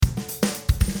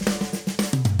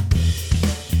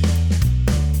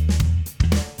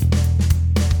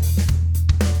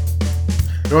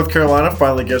North Carolina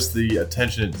finally gets the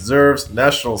attention it deserves.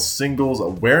 National Singles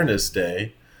Awareness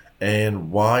Day. And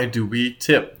why do we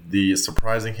tip the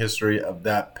surprising history of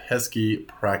that pesky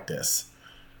practice?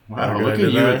 Wow, look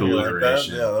at you at the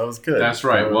alliteration. Yeah, that was good. That's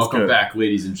right. Welcome back,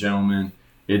 ladies and gentlemen.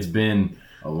 It's been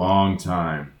a long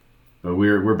time, but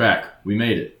we're back. We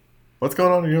made it. What's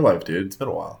going on in your life, dude? It's been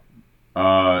a while.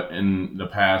 In the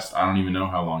past, I don't even know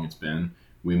how long it's been.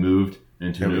 We moved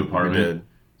into a new apartment. We did.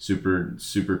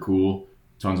 Super cool.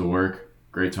 Tons of work.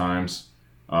 Great times.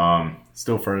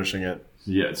 Still furnishing it.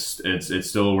 Yeah, it's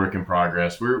still a work in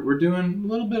progress. We're doing a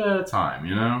little bit at a time,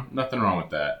 you know? Nothing wrong with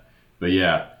that. But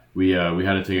yeah, we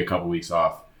had to take a couple weeks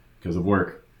off because of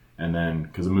work and then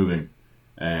because of moving.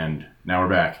 And now we're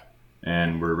back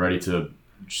and we're ready to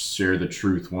share the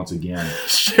truth once again.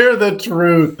 Share the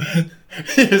truth.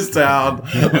 You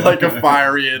sound like a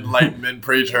fiery enlightenment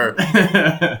preacher.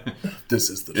 This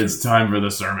is the truth. It's time for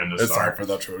the sermon to start. It's time for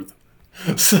the truth.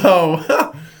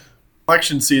 So,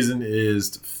 election season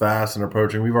is fast and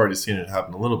approaching. We've already seen it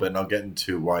happen a little bit, and I'll get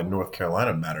into why North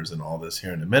Carolina matters in all this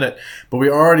here in a minute. But we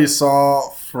already saw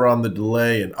from the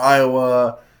delay in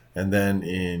Iowa and then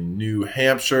in New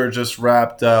Hampshire just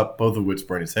wrapped up, both of which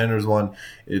Bernie Sanders won.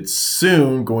 It's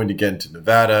soon going to get into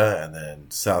Nevada and then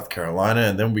South Carolina,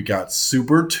 and then we got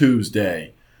Super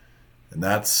Tuesday. And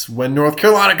that's when North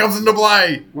Carolina comes into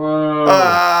play. Whoa.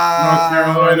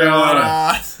 North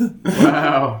Carolina.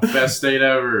 Wow. Best state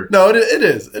ever. No, it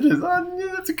is. It is.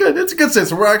 It's a good state.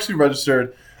 So we're actually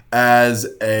registered as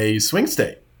a swing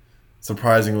state.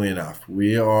 Surprisingly enough.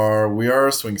 We are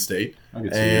a swing state.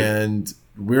 And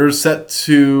we're set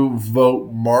to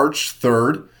vote March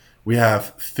 3rd. We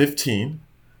have 15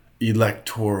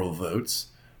 electoral votes.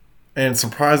 And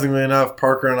surprisingly enough,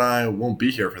 Parker and I won't be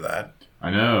here for that. I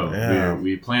know. Yeah.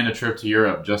 We planned a trip to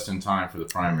Europe just in time for the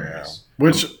primaries. Yeah.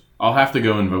 Which I'll have to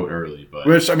go and vote early, but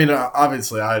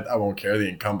obviously I won't care. The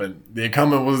incumbent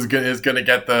is going to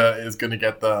get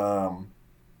the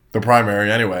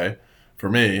primary anyway for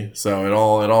me. So it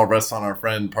all rests on our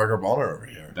friend Parker Ballner over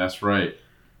here. That's right.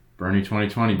 Bernie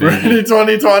 2020, baby. Bernie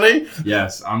 2020?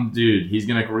 Yes, dude, he's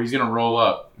going to roll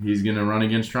up. He's going to run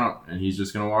against Trump and he's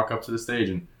just going to walk up to the stage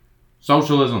and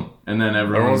socialism, and then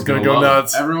everyone's going to go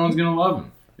nuts. Everyone's going to love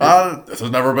him. This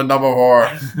has never been done before.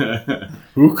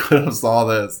 Who could have saw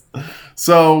this?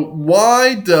 So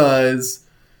why does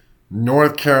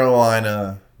North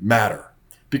Carolina matter?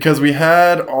 Because we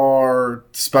had our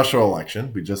special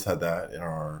election. We just had that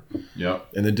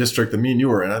in the district that me and you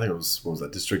were in. I think it was, what was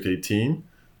that, District 18,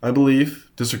 I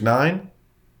believe? District 9?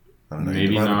 I don't know,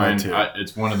 maybe 9.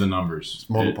 It's one of the numbers.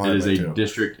 It is a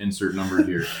district insert number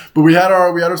here. But we had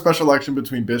our special election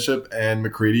between Bishop and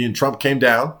McCready, and Trump came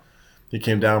down. He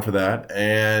came down for that,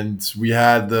 and we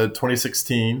had the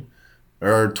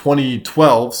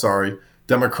 2012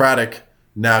 Democratic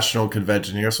National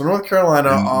Convention here. So North Carolina,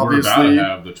 and obviously, we're about to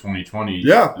have the 2020.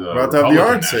 Yeah, we're about to have the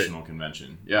RNC National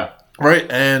Convention. Yeah, right.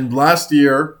 And not last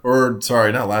year, but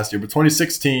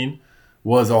 2016.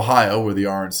 Was Ohio, where the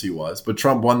RNC was. But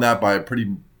Trump won that by a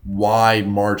pretty wide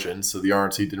margin, so the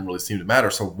RNC didn't really seem to matter.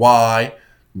 So why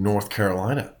North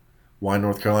Carolina? Why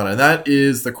North Carolina? And that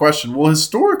is the question. Well,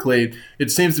 historically, it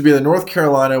seems to be that North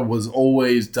Carolina was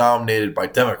always dominated by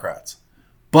Democrats.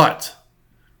 But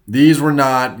these were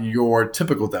not your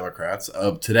typical Democrats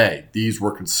of today. These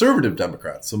were conservative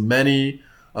Democrats. So many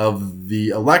of the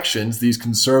elections, these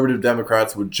conservative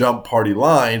Democrats would jump party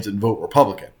lines and vote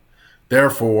Republican.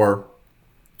 Therefore,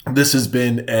 this has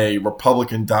been a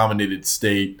Republican-dominated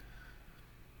state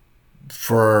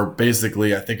for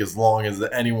basically, I think, as long as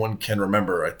anyone can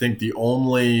remember. I think the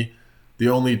only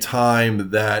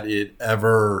time that it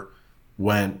ever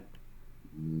went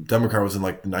Democrat was in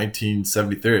like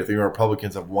 1973. I think the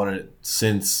Republicans have won it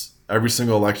since every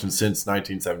single election since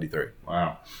 1973.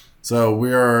 Wow. So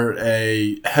we are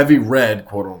a heavy red,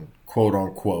 quote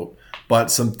unquote. But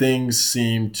some things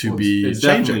seem to be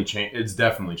changing. It's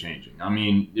definitely changing. I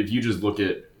mean, if you just look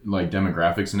at like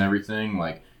demographics and everything,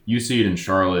 like you see it in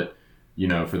Charlotte,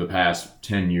 for the past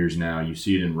 10 years now. You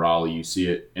see it in Raleigh. You see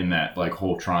it in that like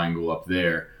whole triangle up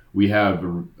there. We have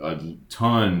a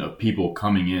ton of people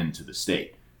coming into the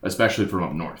state, especially from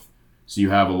up north. So you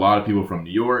have a lot of people from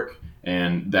New York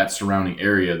and that surrounding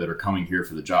area that are coming here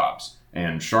for the jobs.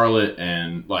 And Charlotte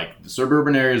and like the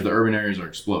suburban areas, the urban areas are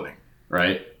exploding.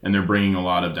 Right? And they're bringing a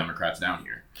lot of Democrats down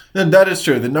here. And that is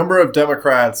true. The number of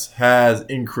Democrats has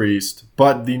increased,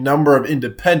 but the number of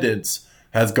independents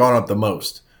has gone up the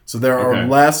most. So there are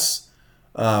less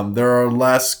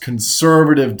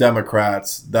conservative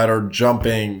Democrats that are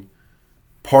jumping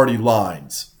party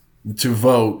lines to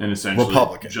vote and essentially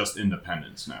Republican. Just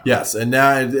independents now. Yes, and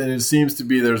now it seems to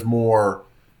be there's more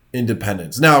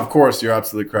independents. Now, of course, you're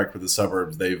absolutely correct with the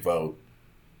suburbs. They vote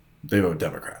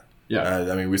Democrat.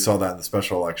 Yeah. I mean, we saw that in the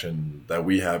special election that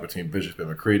we had between Bishop and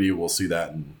McCready. We'll see that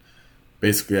in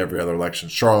basically every other election.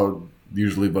 Charlotte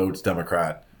usually votes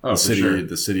Democrat. Oh, for sure.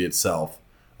 The city itself.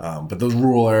 But those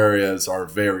rural areas are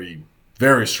very,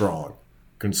 very strong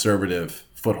conservative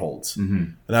footholds. Mm-hmm.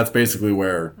 And that's basically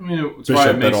where I mean, it's Bishop why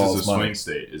it bet makes all us a his money. swing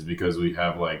state is because we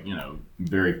have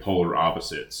very polar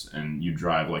opposites, and you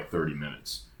drive 30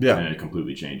 minutes, Yeah. and it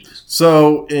completely changes.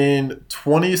 So in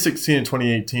 2016 and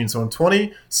 2018, so in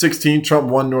 2016, Trump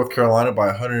won North Carolina by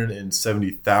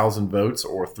 170,000 votes,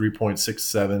 or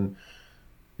 3.67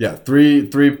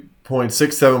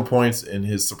 points in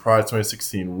his surprise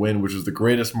 2016 win, which was the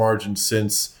greatest margin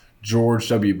since George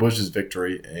W. Bush's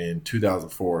victory in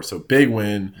 2004. So big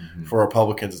win for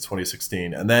Republicans in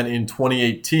 2016. And then in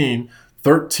 2018,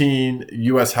 13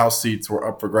 U.S. House seats were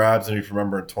up for grabs. And if you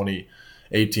remember in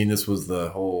 2018, this was the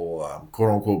whole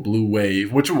quote-unquote blue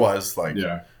wave, which it was,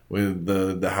 when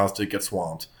the House did get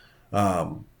swamped.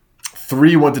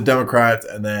 3 went to Democrats,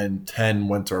 and then 10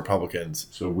 went to Republicans.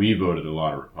 So we voted a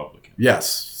lot of Republicans.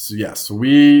 Yes.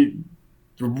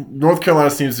 North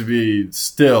Carolina seems to be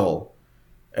still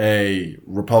a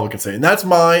Republican state, and that's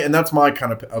my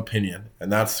kind of opinion, and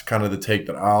that's kind of the take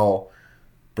that I'll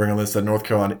bring on this, that North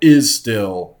Carolina is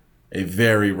still a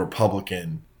very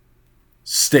Republican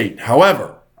state.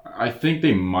 However, I think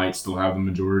they might still have the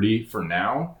majority for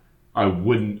now.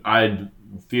 I'd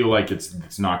feel like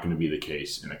it's not going to be the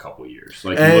case in a couple of years.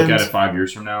 Like, you look at it 5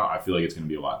 years from now, I feel like it's going to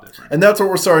be a lot different. And that's what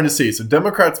we're starting to see. So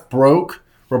Democrats broke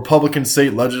Republican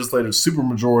state legislative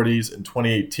supermajorities in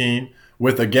 2018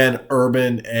 with, again,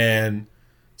 urban and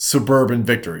suburban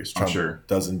victories. Trump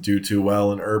doesn't do too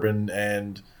well in urban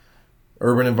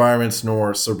environments,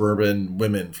 nor suburban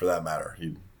women, for that matter.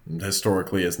 He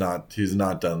historically he's not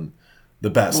done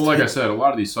the best. Well, like I said, a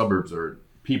lot of these suburbs are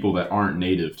people that aren't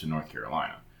native to North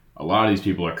Carolina. A lot of these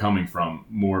people are coming from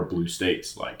more blue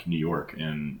states like New York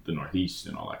and the Northeast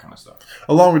and all that kind of stuff.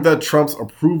 Along with that, Trump's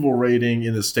approval rating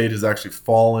in the state has actually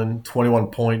fallen 21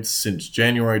 points since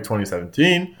January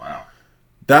 2017. Wow.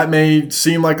 That may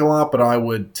seem like a lot, but I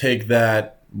would take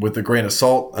that with a grain of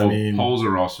salt. Well, polls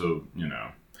are also,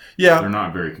 they're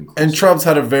not very conclusive. And Trump's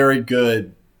had a very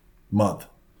good month.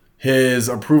 His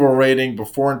approval rating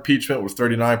before impeachment was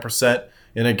 39%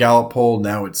 in a Gallup poll.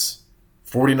 Now it's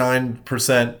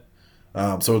 49%.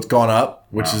 So it's gone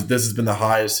up, this has been the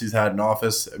highest he's had in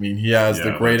office. I mean, he has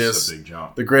the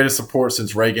greatest support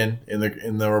since Reagan in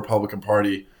the Republican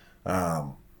Party.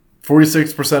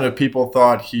 46% of people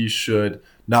thought he should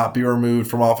not be removed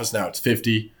from office. Now it's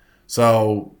 50.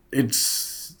 So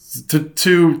it's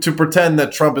to pretend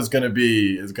that Trump it's going to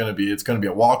be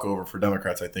a walkover for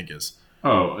Democrats, I think is.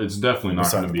 Oh, it's definitely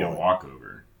not going to be a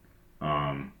walkover.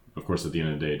 Of course, at the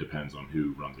end of the day, it depends on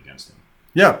who runs against him.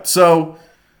 Yeah. So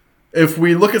if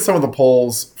we look at some of the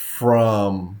polls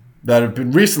that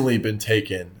have recently been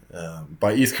taken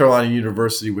by East Carolina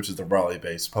University, which is the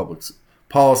Raleigh-based public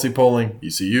policy polling,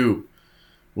 ECU.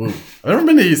 Woo. I've never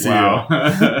been to ECU. Wow.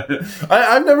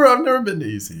 I've never been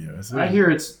to ECU. I hear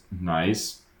it's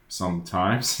nice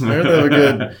sometimes. I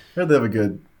heard they have a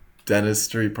good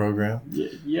dentistry program.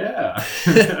 Yeah.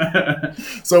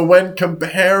 So when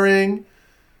comparing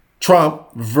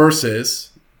Trump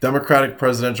versus Democratic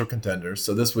presidential contenders,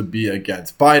 so this would be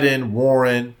against Biden,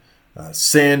 Warren,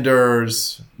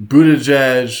 Sanders,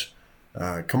 Buttigieg,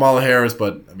 Kamala Harris,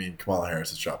 but Kamala Harris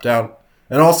has dropped out.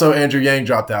 And also Andrew Yang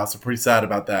dropped out, so pretty sad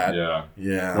about that.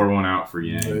 Yeah. Pour one out for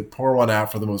Yang. Pour one out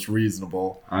for the most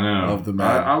reasonable of the men.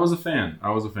 I was a fan.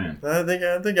 I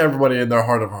think everybody in their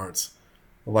heart of hearts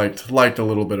liked a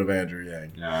little bit of Andrew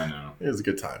Yang. Yeah, I know. It was a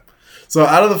good time. So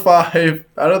out of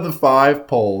the five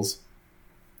polls,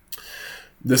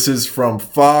 this is from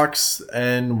Fox,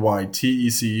 NYT,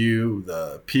 ECU,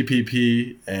 the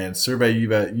PPP, and Survey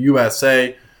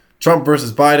USA. Trump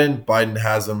versus Biden. Biden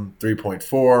has him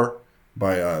 3.4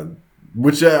 by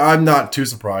which I'm not too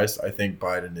surprised. I think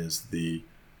Biden is the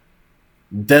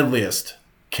deadliest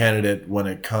candidate when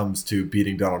it comes to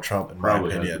beating Donald Trump, in my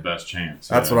opinion. Probably has the best chance.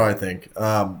 That's what I think.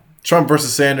 Trump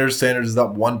versus Sanders. Sanders is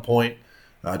up 1 point.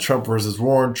 Trump versus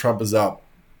Warren. Trump is up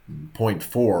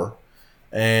 0.4.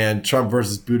 And Trump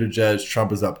versus Buttigieg.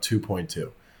 Trump is up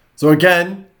 2.2. So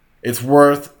again, it's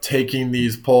worth taking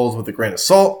these polls with a grain of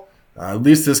salt. At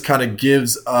least this kind of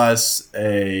gives us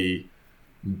a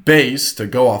base to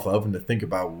go off of and to think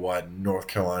about what North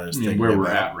Carolina is thinking where about. we're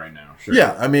at right now. Sure.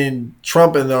 Yeah,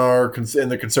 Trump and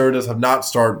the conservatives have not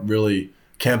started really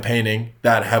campaigning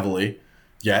that heavily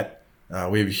yet.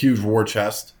 We have a huge war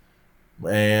chest,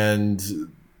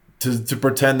 and to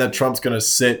pretend that Trump's going to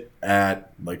sit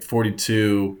at like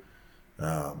 42,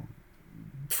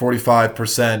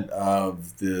 45%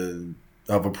 of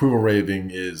approval rating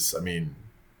is, I mean,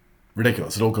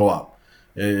 ridiculous. It'll go up.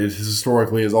 It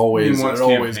historically has always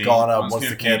gone up once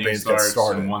the campaigns get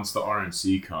started. And once the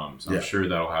RNC comes, I'm sure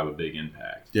that'll have a big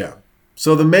impact. Yeah.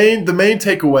 So the main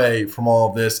takeaway from all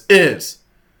of this is,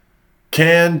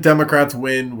 can Democrats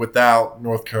win without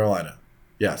North Carolina?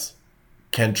 Yes.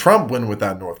 Can Trump win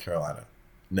without North Carolina?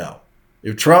 No.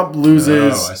 If Trump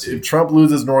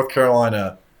loses North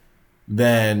Carolina,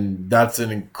 then that's an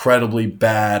incredibly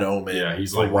bad omen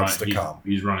for what's to come.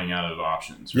 He's running out of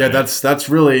options. Right? Yeah, that's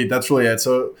really it.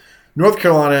 So North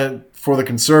Carolina, for the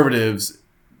conservatives,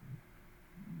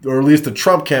 or at least the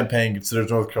Trump campaign,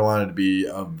 considers North Carolina to be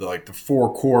of the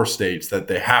 4 core states that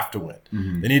they have to win.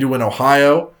 Mm-hmm. They need to win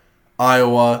Ohio,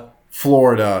 Iowa,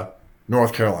 Florida,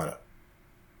 North Carolina.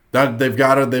 That they've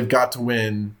got to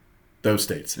win those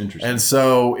states. Interesting. And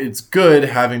so it's good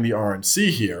having the RNC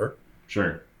here.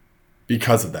 Sure.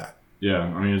 Because of that. Yeah,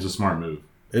 I mean, it's a smart move.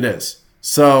 It is.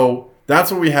 So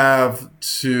that's what we have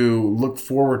to look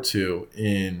forward to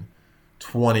in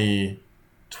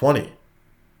 2020.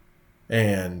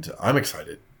 And I'm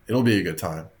excited. It'll be a good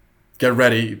time. Get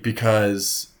ready,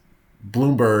 because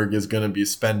Bloomberg is going to be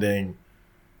spending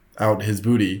out his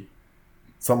booty,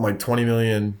 something like $20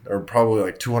 million or probably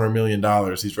like $200 million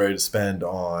he's ready to spend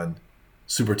on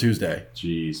Super Tuesday.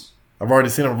 Jeez. I've already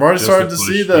seen him. I've already started to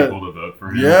see that. People to vote for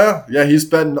him. Yeah, he's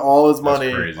spending all his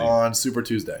money on Super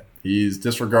Tuesday. He's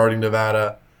disregarding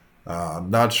Nevada.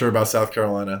 I'm not sure about South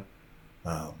Carolina,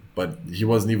 but he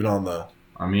wasn't even on the.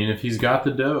 I mean, if he's got the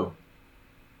dough,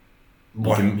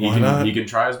 why not? He can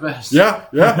try his best. Yeah.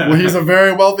 Well, he's a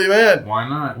very wealthy man. Why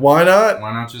not? Why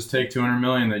not just take $200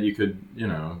 million that you could,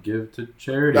 give to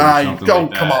charity?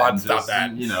 Come on, stop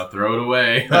that. Throw it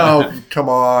away. Oh, come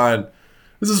on.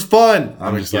 This is fun.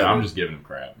 I'm just giving him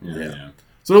crap. Yeah.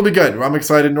 So it'll be good. I'm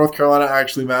excited. North Carolina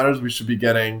actually matters. We should be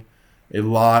getting a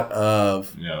lot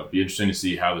of. It'd be interesting to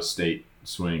see how the state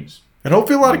swings. And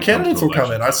hopefully a lot of candidates will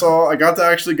come in. I got to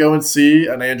actually go and see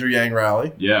an Andrew Yang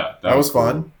rally. Yeah, that was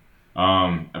fun.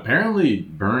 Apparently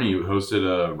Bernie hosted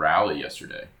a rally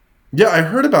yesterday. Yeah, I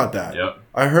heard about that. Yep.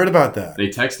 I heard about that. They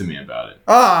texted me about it.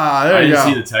 There you go. I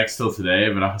didn't see the text till today,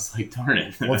 but I was like, darn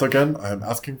it. Once again, I'm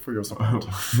asking for your support.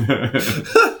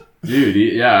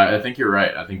 Dude, I think you're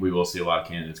right. I think we will see a lot of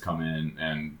candidates come in,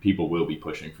 and people will be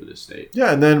pushing for this state.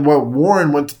 Yeah, and then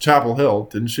Warren went to Chapel Hill,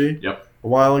 didn't she? Yep. A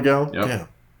while ago? Yep. Yeah.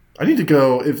 I need to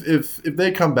go. If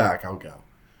they come back, I'll go.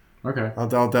 Okay.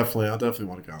 I'll definitely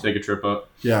want to go. Take a trip up.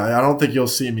 Yeah, I don't think you'll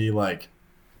see me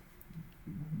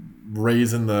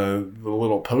raising the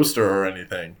little poster or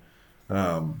anything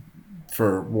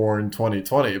for Warren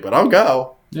 2020, but I'll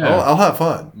go. Yeah, I'll have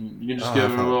fun. You can just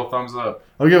give him a little thumbs up.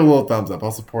 I'll give a little thumbs up.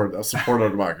 I'll support our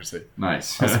democracy.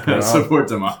 Nice. Support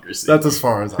democracy. That's as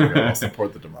far as I'll go. I'll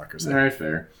support the democracy. All right,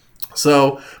 fair.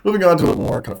 So moving on to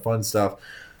more kind of fun stuff.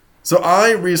 So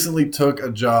I recently took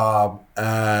a job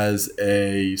as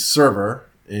a server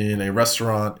in a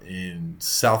restaurant in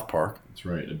South Park. That's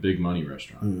right, a big money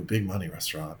restaurant. Ooh, big money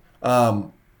restaurant.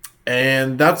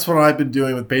 And that's what I've been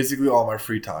doing with basically all my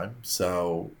free time.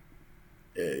 So,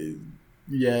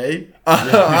 yay!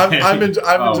 I'm enjoying it.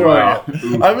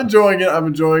 I'm enjoying it. I'm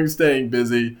enjoying staying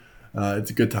busy. It's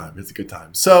a good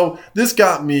time. So this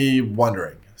got me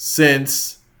wondering,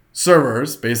 since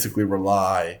servers basically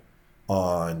rely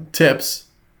on tips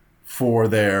for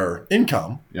their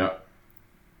income. Yeah.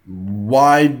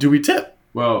 Why do we tip?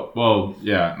 Well,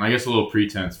 yeah. And I guess a little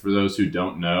pretense for those who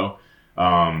don't know.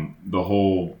 The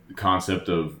whole concept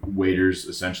of waiters,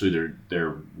 essentially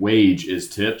their wage is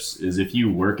tips. Is if you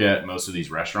work at most of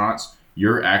these restaurants,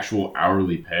 your actual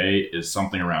hourly pay is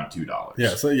something around $2. Yeah.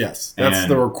 So yes, that's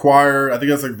the required. I think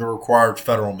that's the required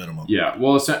federal minimum. Yeah.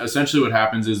 Well, essentially, what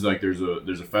happens is there's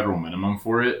a federal minimum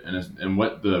for it, and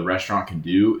what the restaurant can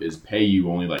do is pay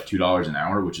you only $2 an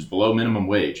hour, which is below minimum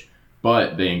wage,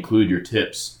 but they include your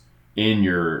tips in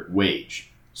your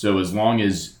wage. So as long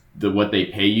as what they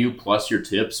pay you plus your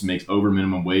tips makes over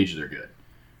minimum wage, they're good.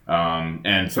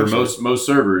 And for most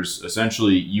servers,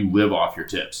 essentially, you live off your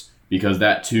tips. Because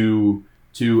that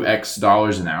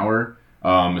 $2x an hour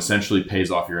essentially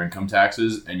pays off your income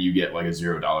taxes, and you get a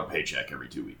 $0 paycheck every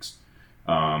 2 weeks.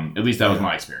 At least that was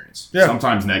my experience. Yeah.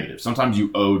 Sometimes negative. Sometimes you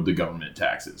owed the government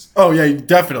taxes. Oh yeah,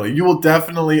 definitely. You will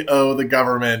definitely owe the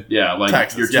government. Yeah,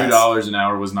 taxes. Your $2 an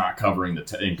hour was not covering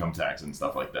the income tax and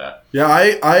stuff like that.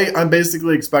 Yeah, I'm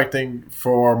basically expecting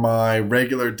for my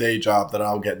regular day job that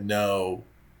I'll get no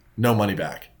money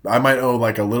back. I might owe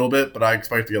a little bit, but I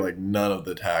expect to get none of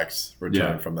the tax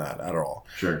return from that at all.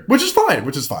 Sure. Which is fine.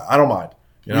 I don't mind.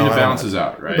 You I mean, know, it balances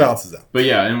out, it right? balances out. But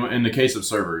yeah, in the case of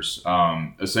servers,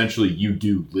 essentially you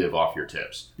do live off your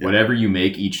tips. Yeah. Whatever you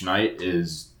make each night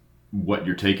is what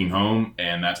you're taking home,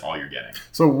 and that's all you're getting.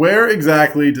 So where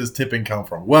exactly does tipping come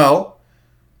from? Well,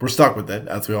 we're stuck with it,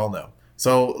 as we all know.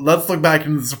 So let's look back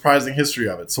into the surprising history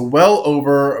of it. So well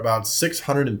over about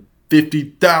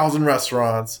 650,000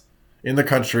 restaurants in the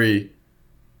country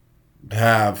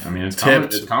have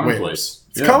tipped it's commonplace. waiters.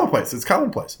 It's commonplace. It's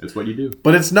commonplace. It's what you do.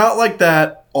 But it's not like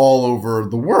that all over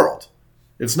the world.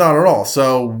 It's not at all.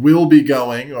 So we'll be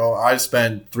going. Well, I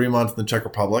spent 3 months in the Czech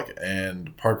Republic,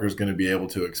 and Parker's going to be able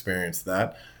to experience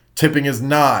that. Tipping is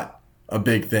not a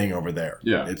big thing over there.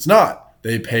 Yeah. It's not.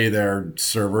 They pay their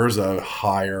servers a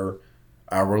higher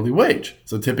hourly wage.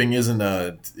 So tipping isn't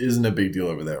a big deal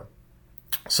over there.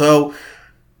 So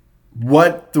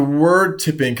what the word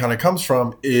tipping kind of comes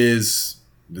from is,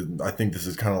 I think this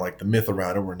is kind of like the myth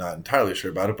around it. We're not entirely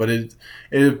sure about it, but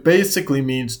it basically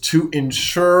means to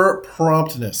ensure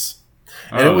promptness.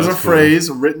 And it was a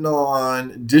phrase written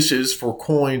on dishes for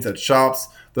coins at shops,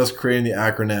 thus creating the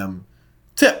acronym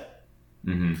TIP.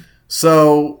 Mm-hmm.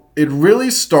 So it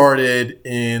really started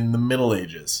in the Middle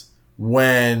Ages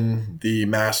when the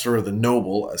master or the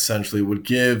noble essentially would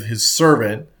give his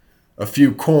servant a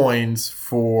few coins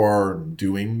for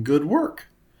doing good work.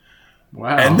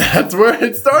 Wow. And that's where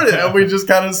it started. And we just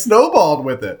kind of snowballed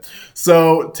with it.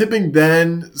 So tipping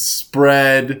then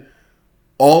spread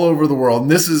all over the world.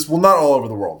 And this is, well, not all over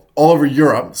the world, all over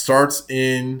Europe. Starts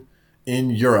in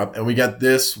Europe. And we get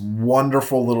this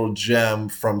wonderful little gem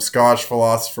from Scottish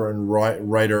philosopher and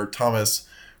writer Thomas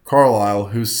Carlyle,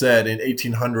 who said in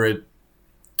 1800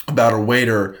 about a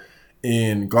waiter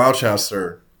in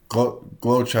Gloucester.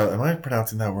 Am I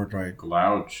pronouncing that word right?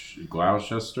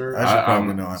 Gloucester? I should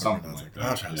probably know how to pronounce it.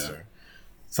 Gloucester. Yeah.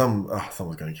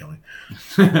 Someone's going to kill me.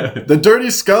 The dirty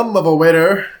scum of a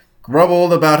waiter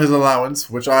grumbled about his allowance,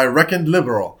 which I reckoned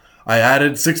liberal. I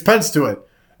added 6 pence to it,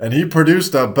 and he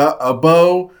produced a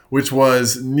bow which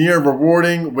was near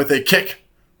rewarding with a kick.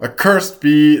 Accursed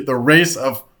be the race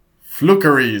of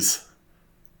flunkeries.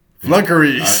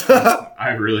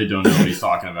 I really don't know what he's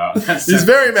talking about. He's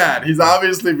very mad. He's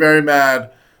obviously very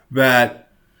mad that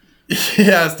he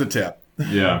has to tip.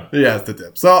 Yeah. He has to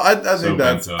tip. So I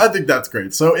think that's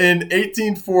great. So in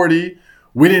 1840,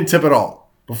 we didn't tip at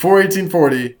all. Before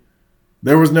 1840,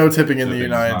 there was no tipping in the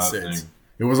United States.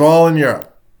 It was all in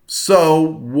Europe. So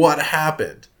what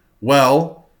happened?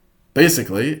 Well,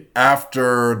 basically,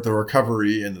 after the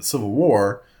recovery in the Civil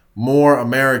War, more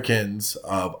Americans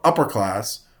of upper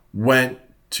class went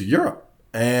to Europe,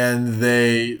 and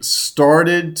they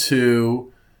started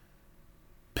to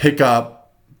pick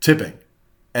up tipping.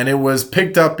 And it was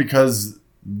picked up because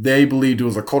they believed it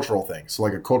was a cultural thing, so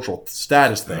like a cultural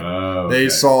status thing. Oh, okay. They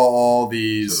saw all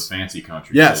these... So the fancy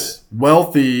countries. Yes,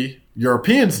 wealthy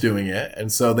Europeans doing it, and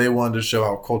so they wanted to show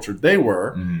how cultured they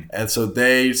were, and so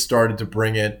they started to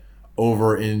bring it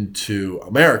over into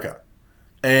America.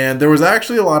 And there was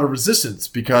actually a lot of resistance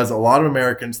because a lot of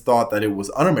Americans thought that it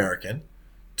was un-American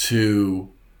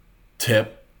to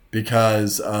tip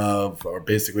because of, or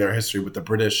basically our history with the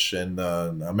British and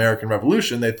the American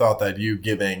Revolution. They thought that you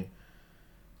giving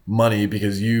money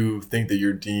because you think that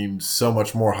you're deemed so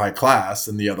much more high class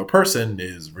than the other person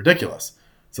is ridiculous.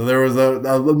 So there was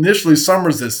initially some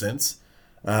resistance,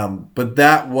 but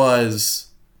that was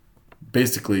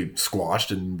basically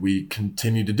squashed, and we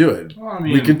continue to do it. Well, I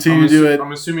mean, we continue to do it.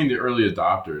 I'm assuming the early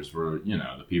adopters were,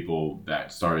 the people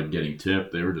that started getting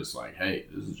tipped. They were just like, "Hey,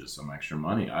 this is just some extra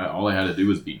money. All I had to do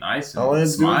was be nice and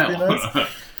smile."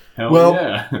 Hell well,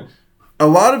 yeah. A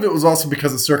lot of it was also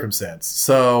because of circumstance.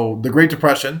 So the Great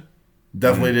Depression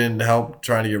definitely didn't help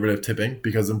trying to get rid of tipping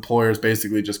because employers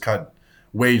basically just cut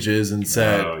wages and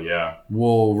said,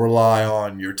 we'll rely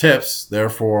on your tips,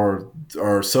 therefore,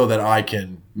 or so that I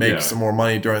can make some more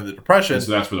money during the Depression. And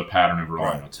so that's where the pattern of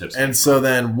relying on tips came from. So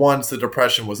then once the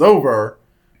Depression was over,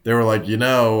 they were like,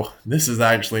 this is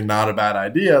actually not a bad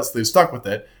idea, so they stuck with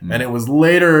it. And it was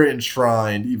later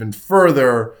enshrined even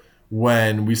further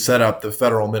when we set up the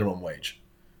federal minimum wage.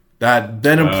 That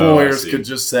then employers could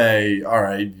just say, all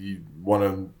right, you want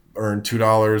to earn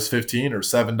 $2.15 or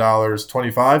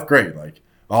 $7.25, great. Like,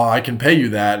 I can pay you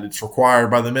that. It's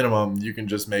required by the minimum. You can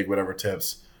just make whatever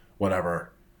tips,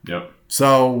 whatever. Yep.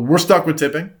 So we're stuck with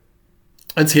tipping.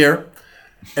 It's here.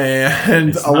 And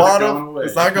it's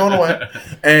not going away.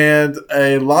 And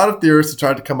a lot of theorists have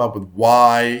tried to come up with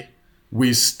why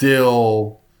we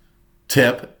still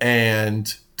tip,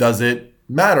 and does it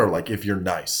matter, like if you're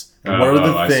nice? And what are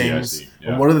the things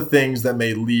and what are the things that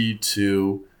may lead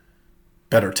to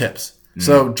better tips?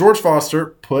 So George Foster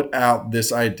put out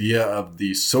this idea of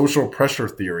the social pressure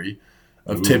theory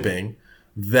of Ooh. tipping,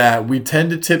 that we tend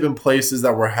to tip in places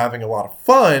that we're having a lot of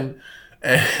fun,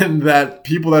 and that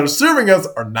people that are serving us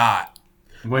are not.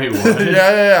 Wait, what?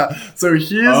 Yeah. So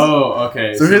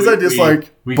okay. So his idea is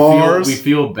like bars. We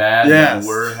feel bad Yes. that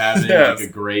we're having Yes. like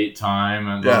a great time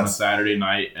on a Yes. Saturday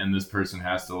night, and this person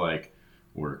has to like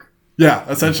work. Yeah,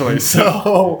 essentially.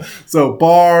 So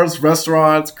bars,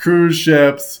 restaurants, cruise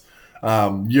ships,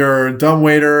 your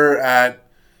dumbwaiter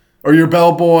or your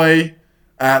bellboy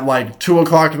at like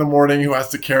 2:00 in the morning who has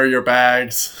to carry your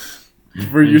bags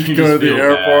for you to go to the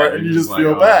airport, and you just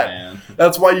feel bad. Man.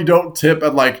 That's why you don't tip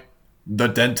at like the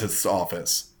dentist's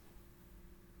office.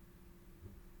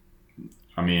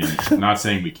 I mean, not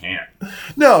saying we can't.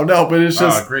 No, but it's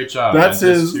just great job. that's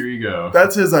dentist. his. Here you go.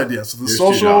 That's his idea. So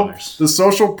Here's the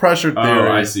social pressure theory.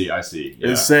 Oh, I see. Yeah.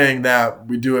 is saying that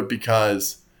we do it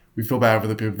because we feel bad for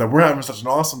the people that we're having such an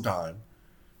awesome time,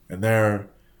 and That's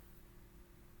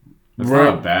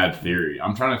not a bad theory.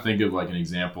 I'm trying to think of like an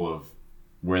example of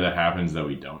where that happens that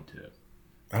we don't tip.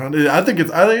 I think it's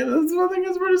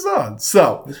pretty solid.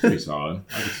 So It's pretty solid.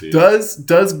 I can see it.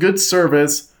 does good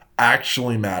service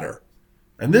actually matter?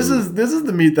 And this is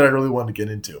the meat that I really want to get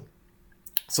into.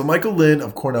 So Michael Lynn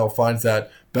of Cornell finds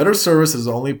that better service is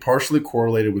only partially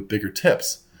correlated with bigger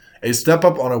tips. A step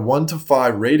up on a 1 to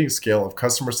 5 rating scale of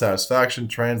customer satisfaction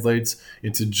translates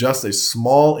into just a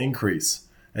small increase,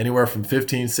 anywhere from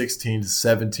 15, 16 to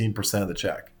 17% of the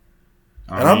check.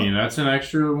 I mean, that's an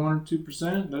extra 1 or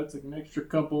 2%. That's an extra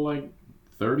couple, like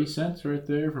 30 cents right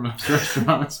there from most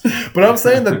restaurants. But I'm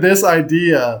saying that this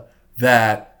idea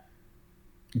that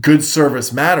good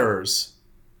service matters,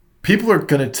 people are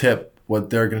going to tip what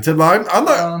they're going to tip.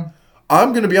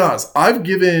 I'm going to be honest.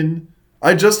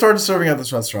 I just started serving at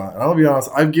this restaurant, and I'll be honest,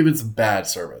 I've given some bad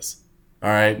service. All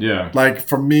right? Yeah. Like,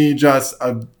 for me,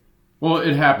 well,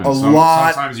 it happens.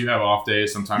 Sometimes you have off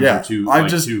days. Sometimes you're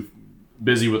too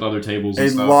busy with other tables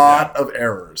and stuff. A lot of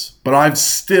errors. But I've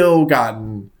still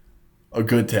gotten a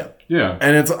good tip. Yeah.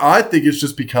 And I think it's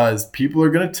just because people are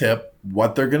going to tip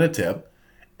what they're going to tip.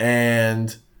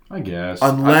 And I guess.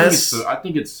 Unless I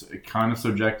think it's kind of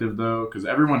subjective, though, because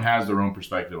everyone has their own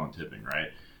perspective on tipping, right?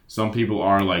 Some people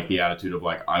are like the attitude of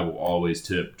like, I will always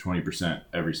tip 20%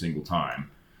 every single time.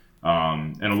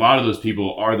 And a lot of those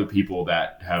people are the people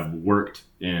that have worked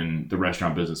in the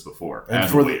restaurant business before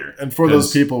as a waiter. And for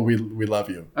those people, we love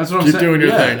you. That's what I'm saying. Keep doing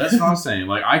your thing. That's what I'm saying.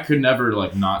 Like, I could never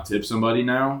like not tip somebody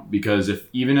now, because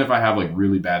even if I have like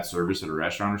really bad service at a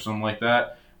restaurant or something like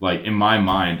that, like in my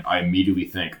mind, I immediately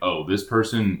think, oh, this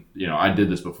person, I did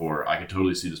this before. I could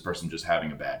totally see this person just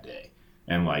having a bad day,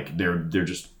 and like they're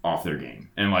just off their game,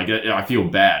 and like I feel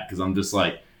bad because I'm just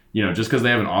like, just because they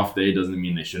have an off day doesn't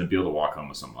mean they shouldn't be able to walk home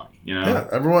with some money. Yeah,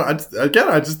 everyone. I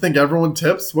just think everyone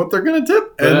tips what they're gonna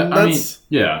tip, and I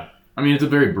mean, it's a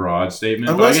very broad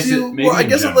statement. Unless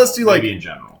maybe in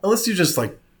general, unless you just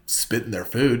like spit in their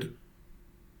food.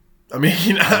 I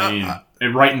mean,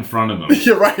 right in front of them.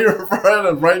 Yeah, right in front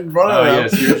of them. Oh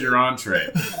yes, here's your entree.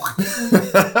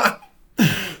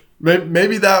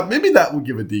 Maybe that will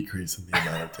give a decrease in the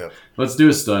amount of tip. Let's do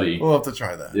a study. We'll have to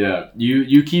try that. Yeah,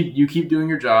 you keep doing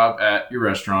your job at your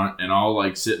restaurant, and I'll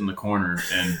like sit in the corner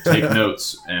and take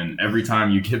notes. And every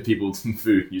time you give people some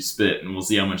food, you spit, and we'll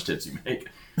see how much tips you make.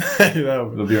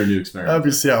 That'll be our new experiment. That'll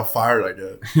be see how fired I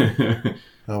get.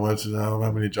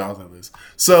 How many jobs I lose.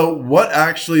 So, what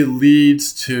actually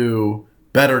leads to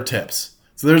better tips?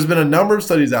 So there's been a number of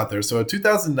studies out there. So a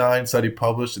 2009 study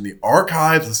published in the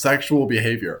Archives of Sexual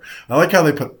Behavior. I like how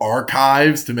they put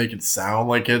archives to make it sound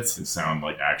like it sound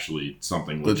like actually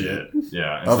something legit.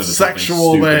 Yeah. Of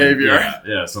sexual behavior.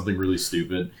 Yeah, something really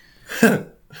stupid.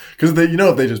 Because if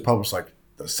they just publish like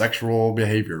the sexual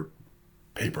behavior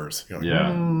papers.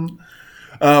 Found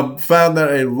that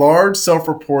a large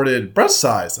self-reported breast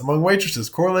size among waitresses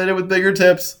correlated with bigger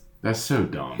tips. That's so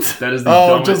dumb. That is the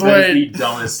dumbest. Just wait. That is the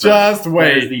dumbest study. Just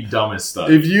wait. That is the dumbest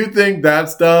study. If you think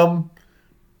that's dumb,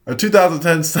 a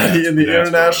 2010 study in the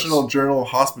International Journal of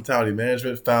Hospitality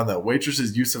Management found that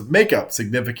waitresses' use of makeup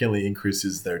significantly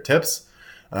increases their tips.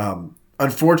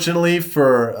 Unfortunately,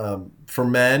 for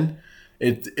men,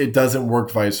 it doesn't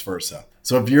work vice versa.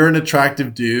 So if you're an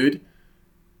attractive dude,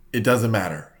 it doesn't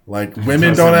matter. Like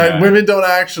women don't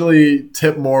actually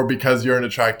tip more because you're an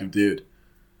attractive dude.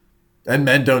 And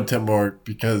men don't tip more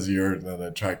because you're an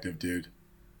attractive dude.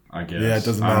 I guess. Yeah, it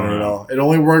doesn't matter at all. It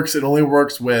only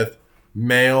works with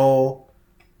male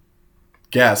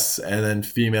guests and then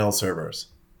female servers.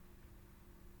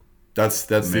 That's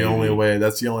the only way.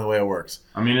 That's the only way it works.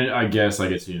 I mean, I guess I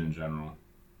could see it in general.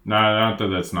 Not that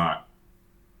that's not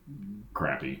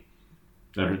crappy.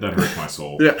 That hurts my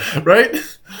soul. Yeah, right?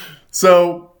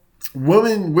 So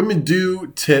women do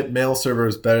tip male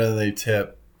servers better than they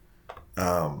tip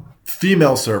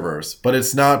female servers, but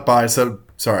it's not by sorry,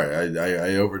 I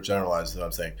overgeneralized what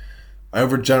I'm saying. I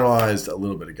overgeneralized a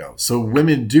little bit ago. So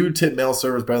women do tip male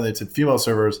servers better than they tip female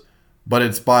servers, but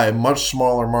it's by a much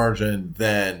smaller margin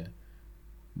than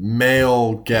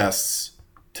male guests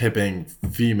tipping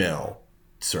female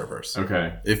servers.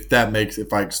 Okay.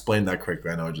 If I explained that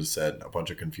correctly, I know I just said a bunch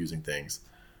of confusing things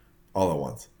all at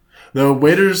once. The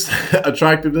waiter's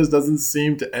attractiveness doesn't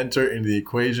seem to enter into the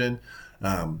equation.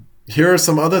 Here are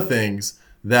some other things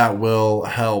that will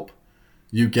help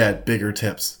you get bigger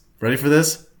tips. Ready for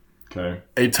this? Okay.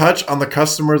 A touch on the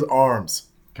customer's arms.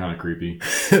 Kind of creepy.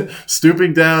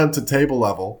 Stooping down to table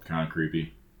level. Kind of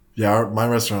creepy. Yeah, my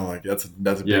restaurant, like, that's a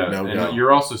big no-go. And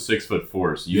you're also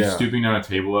 6'4", so you Yeah. stooping down a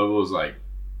table level is like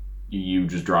you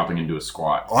just dropping into a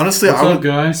squat. Honestly, What's up,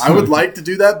 guys? I would like to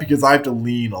do that because I have to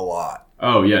lean a lot.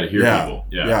 Oh, yeah, to hear Yeah. people.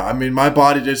 Yeah. Yeah. I mean, my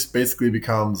body just basically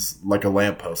becomes like a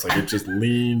lamppost. Like, it just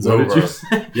leans What over. did you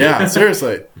say? Yeah,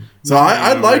 seriously. So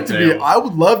I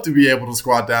would love to be able to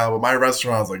squat down, but my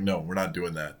restaurant's like, no, we're not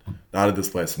doing that. Not at this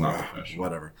place. Not professional.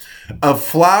 Whatever. A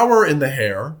flower in the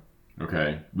hair.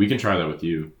 Okay, we can try that with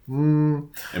you.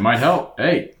 It might help.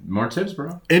 Hey, more tips,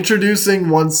 bro. Introducing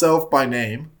oneself by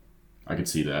name, I could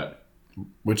see that.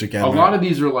 which again, A lot of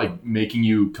these are like making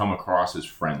you come across as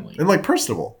friendly. and like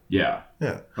personable. Yeah.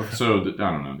 Yeah. So I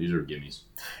don't know. These are gimmies.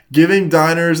 Giving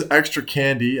diners extra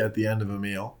candy at the end of a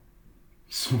meal.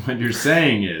 So what you're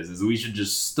saying is we should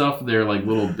just stuff their like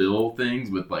little bill things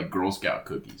with like Girl Scout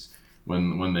cookies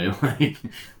when they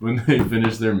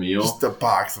finish their meal. Just a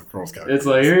box of Girl Scout It's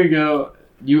like, here you go.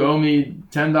 You owe me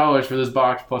 $10 for this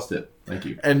box plus tip. Thank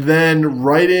you. And then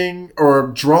writing or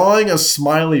drawing a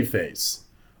smiley face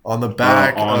on the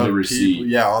back on of the receipt. people.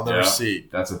 Yeah, on the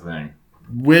receipt. That's a thing.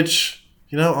 Which,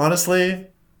 honestly,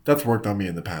 that's worked on me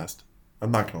in the past.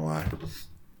 I'm not gonna lie.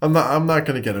 I'm not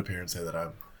gonna get up here and say that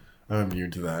I'm immune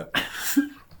to that.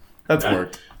 That's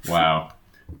worked. Wow.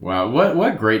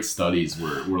 What great studies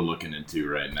we're looking into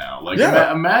right now. Like,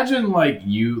 Yeah. imagine like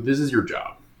this is your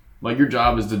job. Like, your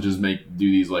job is to just do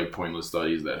these like pointless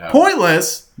studies that have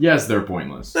Pointless? Yes, they're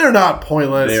pointless. They're not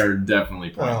pointless. They are definitely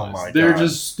pointless. Oh my They're God.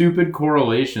 just stupid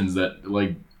correlations that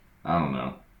like I don't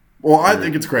know. Well, I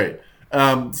think it's great. So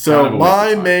Kind of a waste my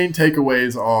of time. main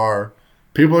takeaways are: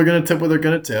 people are going to tip what they're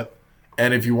going to tip,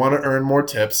 and if you want to earn more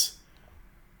tips,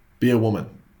 be a woman.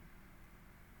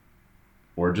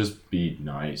 Or just be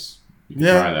nice. You can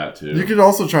Yeah. try that too. You could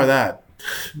also try that.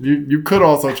 You could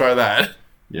also try that.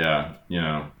 Yeah,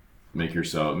 make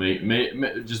yourself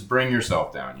just bring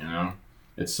yourself down.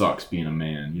 It sucks being a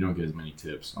man. You don't get as many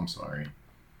tips. I'm sorry.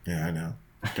 Yeah, I know.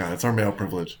 God, it's our male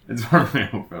privilege It's hard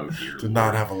to to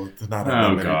not have that Oh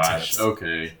many gosh. tips.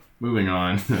 Okay. Moving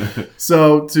on.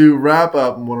 So to wrap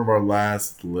up one of our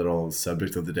last little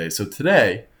subjects of the day. So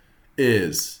today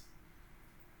is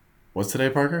what's today,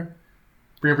 Parker?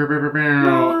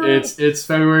 It's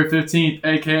February 15th,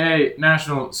 aka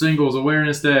National Singles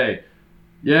Awareness Day.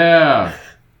 Yeah.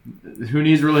 Who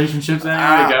needs relationships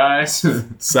anyway, guys?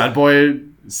 Sad boy.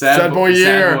 Sad boy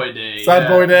year. Sad boy day. Sad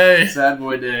boy day. Sad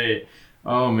boy day.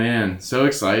 Oh man, so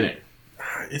exciting.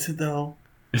 Is it though?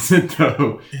 Is it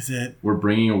though? Is it? We're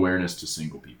bringing awareness to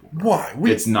single people. Why?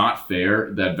 It's not fair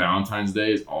that Valentine's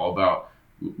Day is all about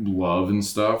love and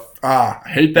stuff. I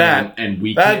hate that. And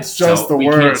we That's can't just the we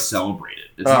can't worst. celebrate it.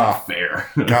 It's not fair.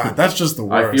 God, that's just the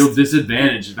worst. I feel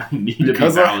disadvantaged. I need to be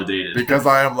validated. Because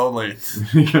I am lonely.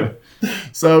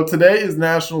 So today is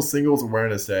National Singles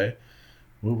Awareness Day.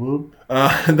 Whoop, whoop.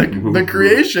 The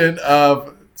creation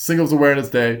of Singles Awareness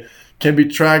Day can be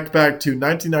tracked back to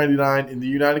 1999 in the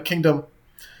United Kingdom.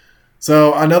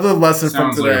 So another lesson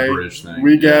Sounds from like a today, British thing,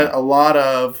 we get a lot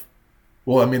of,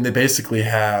 they basically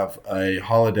have a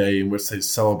holiday in which they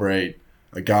celebrate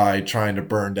a guy trying to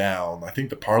burn down, I think,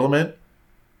 the Parliament.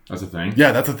 That's a thing?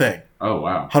 Yeah, that's a thing. Oh,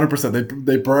 wow. 100%.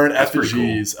 They burn That's pretty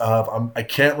effigies of, I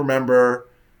cannot remember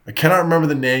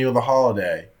the name of the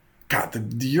holiday. God,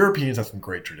 the Europeans have some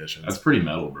great traditions. That's pretty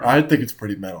metal, bro. I think it's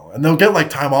pretty metal. And they'll get like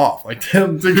time off, like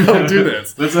to go do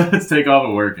this. Let's take off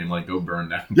at work and like go burn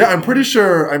down. Yeah, I'm pretty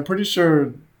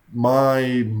sure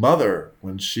my mother,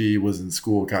 when she was in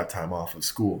school, got time off of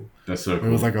school. That's so cool.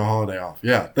 It was like a holiday off.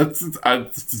 Yeah, I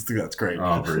just think that's great.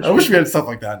 Oh, for I sure. wish we had stuff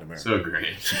like that in America. So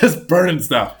great. Just burning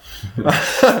stuff.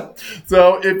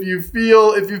 So if you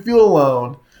feel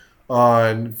alone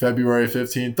on February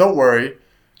 15th, don't worry,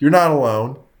 you're not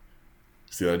alone.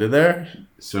 See what I did there?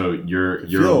 So you're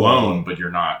feel alone, alone. but you're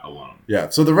not alone. Yeah.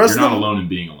 So the rest You're not of alone in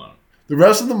being alone. the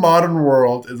rest of the modern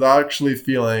world is actually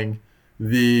feeling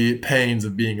the pains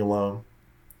of being alone.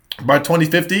 By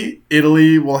 2050,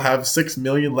 Italy will have 6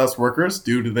 million less workers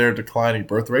due to their declining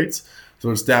birth rates.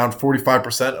 So it's down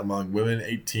 45% among women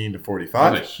 18 to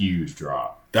 45. That's a huge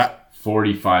drop. That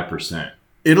 45%.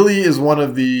 Italy is one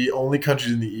of the only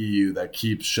countries in the EU that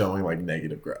keeps showing like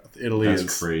negative growth. Italy That's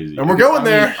is crazy. And we're going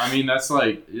there. I mean, that's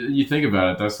like, you think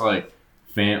about it, that's like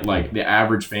the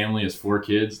average family has 4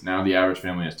 kids. Now the average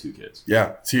family has 2 kids.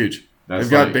 Yeah, it's huge. That's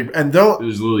They've got like, big, and don't. It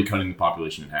was literally cutting the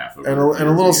population in half. And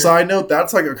a little side note,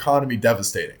 that's like economy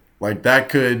devastating. Like that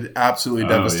could absolutely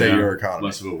devastate your economy.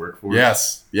 Less of a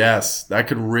workforce. Yes, that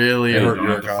could really hurt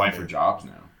your economy. To fight for jobs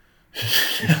now.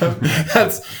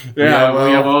 That's we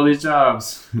have all these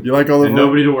jobs. You like all the and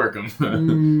nobody to work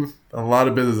them. A lot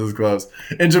of businesses closed.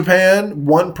 In Japan,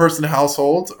 one-person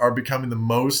households are becoming the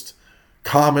most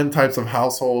common types of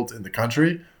households in the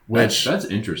country. Which that's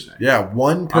interesting. Yeah,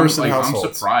 one-person households.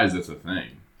 I'm surprised that's a thing.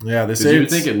 Yeah, they say you would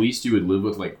think at least you would live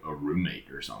with like a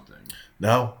roommate or something.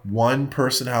 No,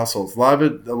 one-person households. A lot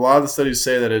of the studies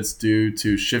say that it's due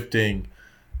to shifting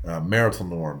marital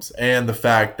norms and the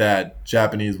fact that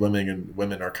Japanese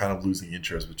women are kind of losing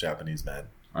interest with Japanese men.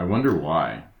 I wonder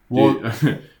why. Well,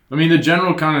 I mean, the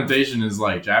general connotation is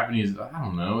like Japanese. I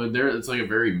don't know. It's like a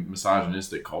very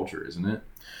misogynistic culture, isn't it?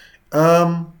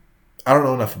 I don't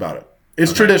know enough about it.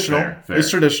 It's traditional. Fair. It's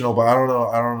traditional, but I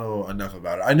don't know enough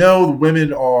about it. I know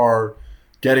women are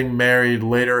getting married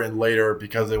later and later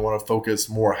because they want to focus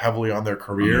more heavily on their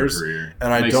careers.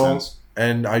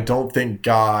 And I don't think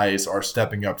guys are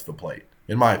stepping up to the plate,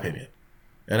 in my opinion,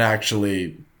 and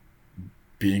actually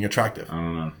being attractive. I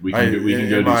don't know. We can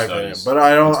go do studies. But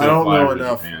I don't know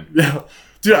enough. Yeah.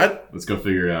 Dude, let's go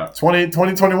figure it out.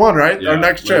 2021, right? Yeah, our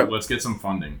next trip. Let's get some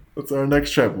funding. That's our next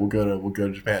trip. We'll go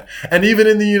to Japan. And even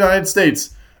in the United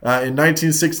States, in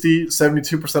 1960,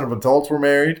 72% of adults were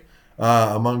married.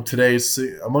 Among today's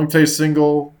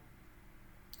single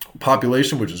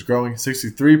population, which is growing,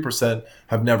 63%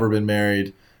 have never been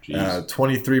married.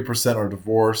 23% are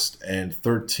divorced, and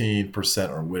 13%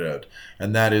 are widowed,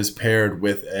 and that is paired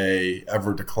with a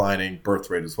ever declining birth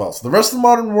rate as well. So the rest of the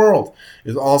modern world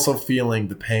is also feeling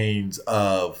the pains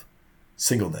of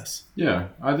singleness. Yeah,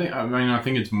 I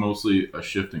think it's mostly a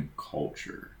shift in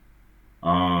culture.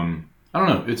 I don't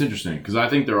know. It's interesting because I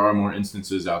think there are more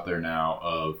instances out there now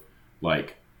of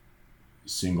like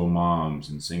single moms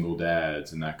and single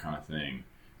dads and that kind of thing,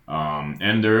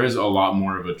 and there is a lot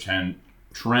more of a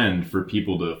trend for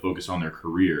people to focus on their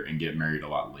career and get married a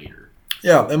lot later.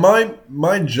 Yeah, and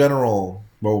my general,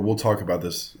 well, we'll talk about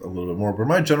this a little bit more, but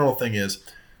my general thing is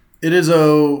it is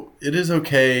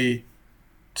okay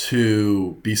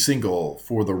to be single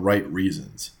for the right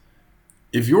reasons.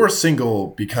 If you're single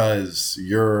because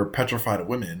you're petrified of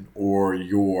women, or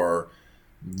you're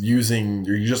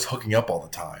just hooking up all the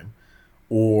time,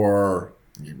 or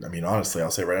I mean, honestly,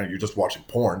 I'll say right now, you're just watching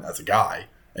porn as a guy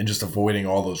and just avoiding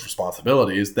all those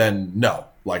responsibilities, then no.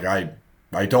 Like, I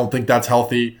don't think that's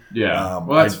healthy. Yeah,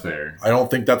 well, that's fair. I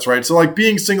don't think that's right. So, like,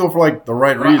 being single for, like, the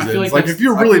right reasons. Like if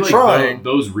you're really trying.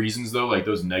 Those reasons, though, like,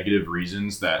 those negative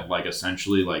reasons that, like,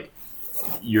 essentially, like,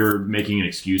 you're making an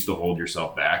excuse to hold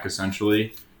yourself back,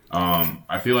 essentially.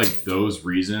 I feel like those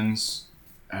reasons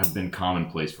have been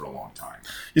commonplace for a long time.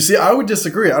 You see, I would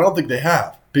disagree. I don't think they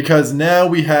have. Because now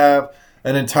we have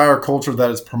an entire culture that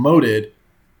is promoted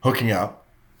hooking up.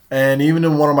 And even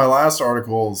in one of my last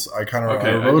articles, I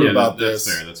wrote about this.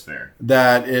 That's fair.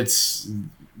 That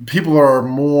people are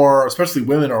more, especially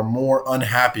women, are more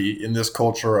unhappy in this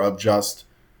culture of just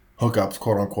hookups,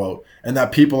 quote unquote, and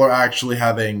that people are actually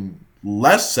having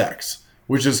less sex,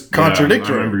 which is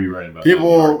contradictory. I remember you writing about that in the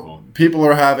article. People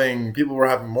were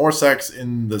having more sex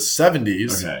in the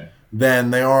 70s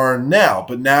than they are now.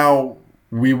 But now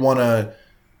we want to.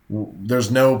 There's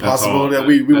no possibility that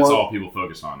we want. That's all people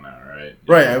focus on now, right?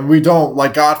 Right, and we don't,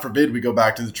 like, God forbid we go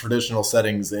back to the traditional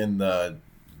settings in the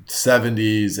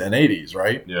 70s and 80s,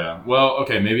 right? Yeah. Well,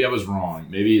 okay, maybe I was wrong.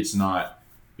 Maybe it's not.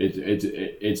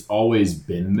 It's always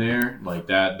been there, like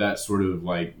that sort of,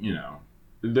 like, you know,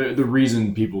 the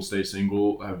reason people stay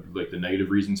single have, like, the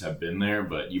negative reasons have been there,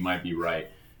 but you might be right.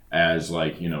 As,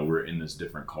 like, you know, we're in this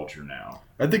different culture now.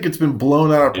 I think it's been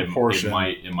blown out of proportion.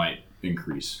 It might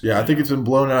increase. Yeah, I think it's been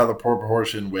blown out of the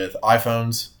proportion with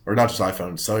iPhones, or not just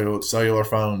iPhones, cellular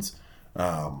phones.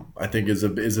 I think is a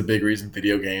big reason.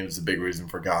 Video games is a big reason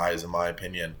for guys, in my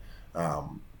opinion.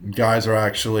 Guys are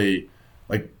actually,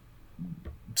 like,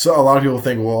 so a lot of people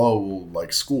think,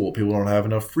 like school, people don't have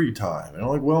enough free time, and I'm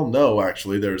like, well, no,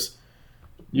 actually, we're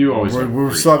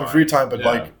still having free time, but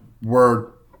like we're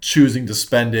choosing to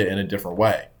spend it in a different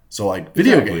way. So, like,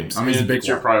 video games. I mean, it's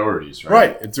your priorities, right?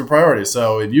 Right, it's your priority.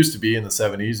 So it used to be in the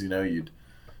 70s, you know, you'd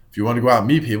if you want to go out and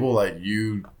meet people, like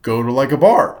you go to like a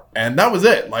bar, and that was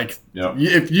it. Like Yep.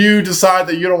 if you decide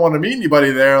that you don't want to meet anybody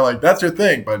there, like that's your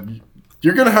thing. But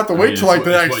you're gonna have to wait till like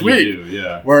the next week.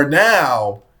 Yeah. Where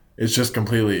now it's just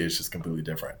completely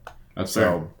different. That's So-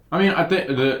 fair. I mean, I think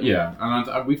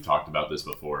and we've talked about this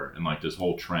before, and like this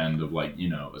whole trend of like, you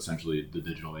know, essentially the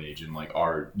digital age and like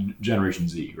our Generation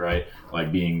Z, right?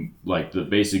 Like being like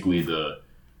basically the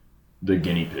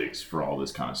guinea pigs for all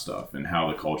this kind of stuff, and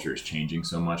how the culture is changing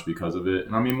so much because of it.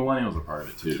 And I mean, millennials are part of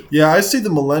it too. Yeah, I see the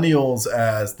millennials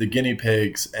as the guinea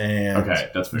pigs and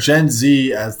Okay, that's fair. Gen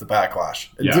Z as the backlash.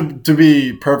 Yeah. To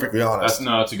be perfectly honest.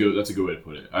 That's a good way to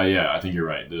put it. Yeah, I think you're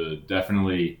right.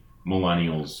 Definitely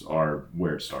millennials are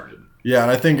where it started. Yeah, and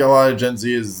I think a lot of Gen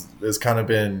Z has kind of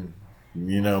been,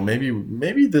 you know,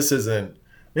 maybe this isn't,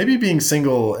 maybe being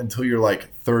single until you're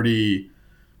like 30,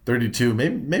 32,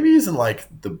 maybe isn't like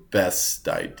the best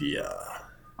idea.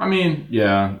 I mean,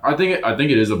 yeah, I think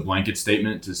it is a blanket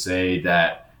statement to say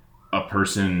that a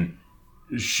person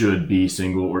should be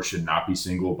single or should not be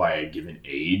single by a given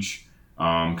age.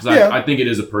 Because I think it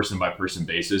is a person by person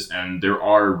basis, and there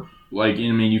are, like,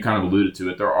 I mean, you kind of alluded to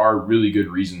it, there are really good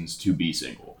reasons to be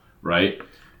single, right?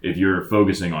 If you're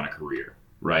focusing on a career,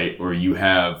 right? Or you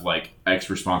have like X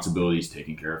responsibilities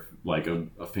taking care of like a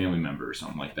family member or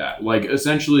something like that. Like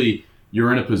essentially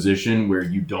you're in a position where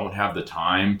you don't have the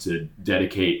time to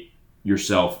dedicate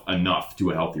yourself enough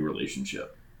to a healthy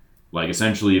relationship. Like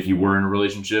essentially if you were in a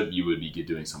relationship, you would be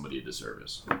doing somebody a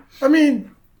disservice. I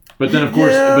mean, but then of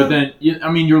course, yeah.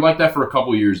 I mean, you're like that for a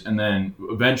couple years, and then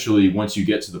eventually once you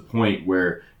get to the point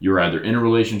where you're either in a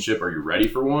relationship or you're ready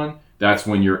for one, that's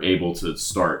when you're able to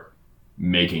start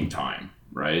making time,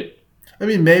 right? I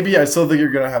mean, maybe I still think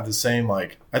you're going to have the same,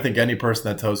 like, I think any person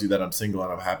that tells you that I'm single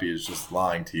and I'm happy is just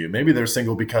lying to you. Maybe they're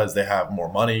single because they have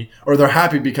more money, or they're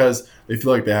happy because they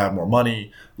feel like they have more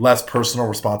money, less personal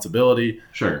responsibility.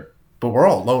 Sure. But we're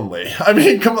all lonely. I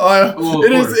mean, come on. Well,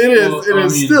 it is I mean,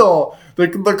 still,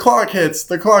 the clock hits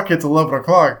 11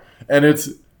 o'clock,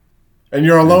 and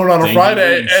you're alone on a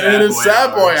Friday, and it is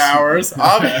sad boy hours,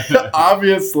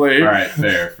 obviously. All right,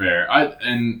 fair.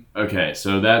 Okay,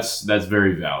 so that's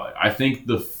very valid. I think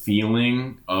the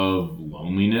feeling of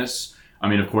loneliness, I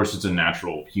mean, of course, it's a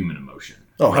natural human emotion.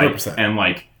 Oh, right? 100%. And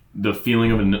like the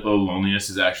feeling of a loneliness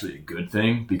is actually a good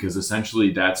thing, because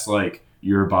essentially that's like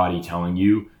your body telling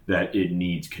you that it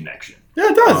needs connection. Yeah,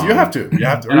 it does. You have to,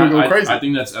 or you'll go crazy. I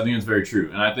think that's very true,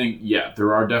 and I think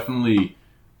there are definitely.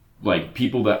 Like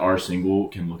people that are single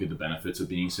can look at the benefits of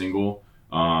being single,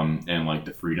 and like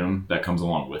the freedom that comes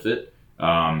along with it.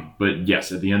 But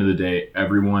yes, at the end of the day,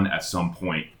 everyone at some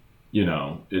point, you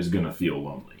know, is gonna feel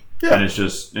lonely. Yeah. And it's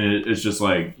just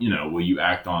like, you know, will you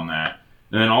act on that?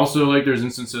 And then also like there's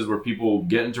instances where people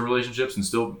get into relationships and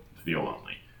still feel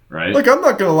lonely, right? Like, I'm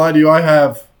not going to lie to you. I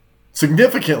have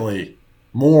significantly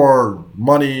more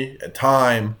money and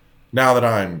time now that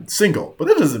I'm single, but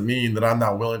that doesn't mean that I'm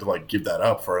not willing to like give that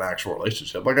up for an actual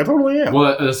relationship. Like I totally am.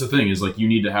 Well, that's the thing is like you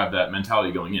need to have that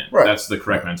mentality going in. Right. That's the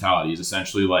correct mentality. Is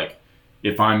essentially like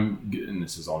if I'm, and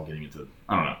this is all getting into,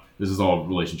 I don't know, this is all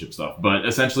relationship stuff, but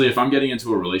essentially if I'm getting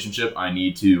into a relationship, I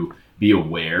need to be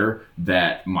aware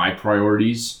that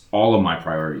all of my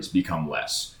priorities become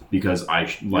less, because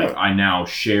I now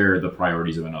share the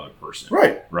priorities of another person.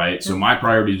 Right. So my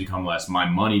priorities become less, my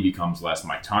money becomes less,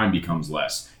 my time becomes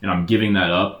less, and I'm giving that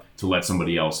up to let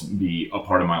somebody else be a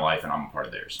part of my life and I'm a part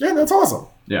of theirs. Yeah, that's awesome.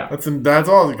 Yeah. That's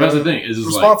awesome. That's the thing. Is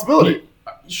responsibility. Like,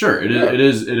 sure, it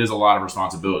is a lot of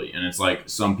responsibility, and it's like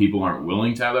some people aren't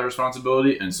willing to have that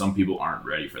responsibility, and some people aren't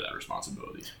ready for that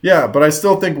responsibility. Yeah, but I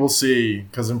still think we'll see,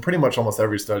 because in pretty much almost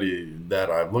every study that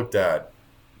I've looked at,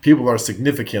 people are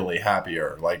significantly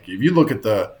happier. Like if you look at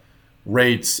the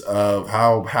rates of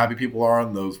how happy people are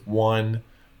in those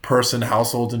one-person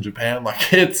households in Japan,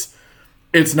 like it's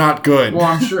not good. Well,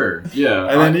 I'm sure. Yeah.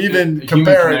 And then even human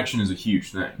compare it, connection is a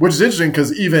huge thing. which is interesting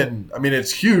because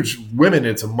it's huge. Women,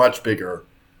 it's a much bigger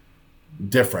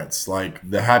difference. Like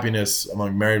the happiness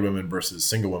among married women versus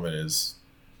single women it's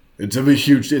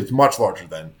huge. It's much larger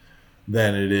than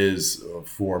it is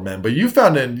for men. But you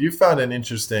found an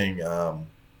interesting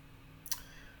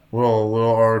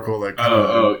little article that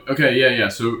okay, yeah.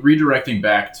 So redirecting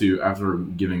back to after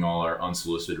giving all our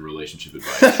unsolicited relationship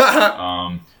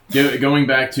advice, going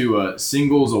back to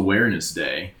Singles Awareness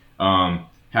Day.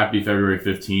 Happy February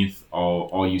 15th,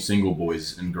 all you single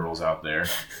boys and girls out there.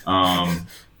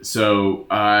 So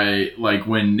I like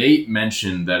when Nate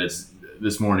mentioned that it's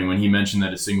this morning when he mentioned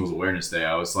that it's Singles Awareness Day,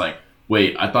 I was like,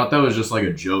 wait, I thought that was just like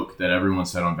a joke that everyone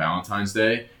said on Valentine's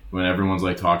Day. When everyone's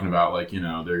like talking about like, you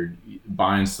know, they're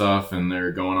buying stuff and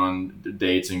they're going on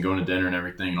dates and going to dinner and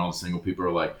everything, and all the single people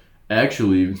are like,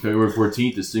 Actually, February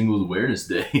 14th is Singles Awareness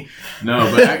Day. No,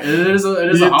 but it is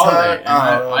a holiday. And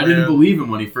I didn't believe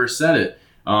him when he first said it.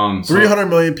 300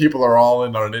 million people are all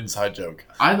in on an inside joke.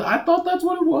 I thought that's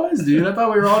what it was, dude. I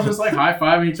thought we were all just like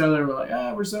high-fiving each other. We're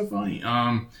like, we're so funny.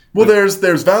 Well, there's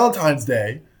Valentine's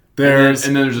Day. There's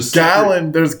and then there's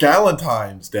there's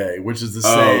Galentine's Day, which is the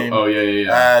same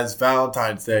as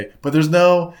Valentine's Day. But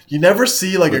you never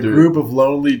see like a group of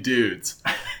lonely dudes.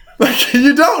 Like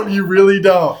you really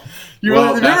don't. Have you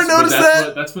ever noticed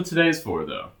that? That's what today's for,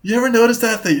 though. You ever notice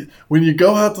that when you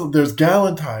go out there's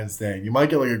Galentine's Day, you might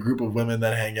get like a group of women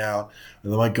that hang out,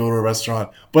 and they might go to a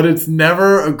restaurant, but it's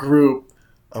never a group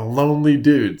of lonely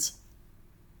dudes.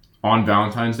 On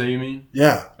Valentine's Day, you mean?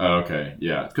 Yeah. Oh, okay.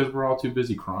 Yeah, because we're all too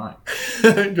busy crying.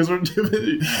 Because we're too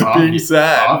busy being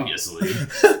sad. Obviously.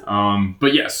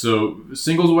 But yeah, so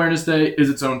Singles Awareness Day is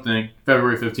its own thing.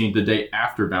 February 15th, the day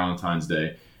after Valentine's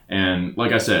Day. And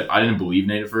like I said, I didn't believe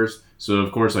Nate at first, so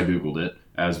of course I Googled it,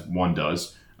 as one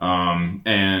does.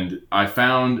 And I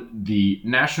found the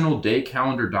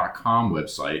nationaldaycalendar.com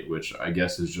website, which I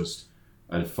guess is just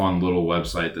a fun little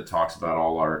website that talks about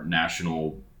all our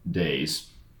national days.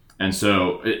 And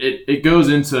so it goes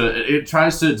into, it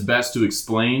tries to its best to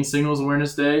explain Singles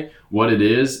Awareness Day, what it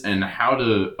is, and how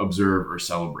to observe or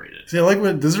celebrate it. See, I like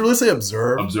does it really say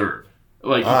observe? Observe.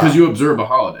 Like, because you observe a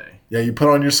holiday. Yeah, you put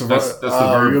on your safari. That's the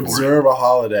verb. You observe a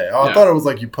holiday. Oh, yeah. I thought it was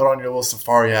like you put on your little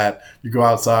safari hat, you go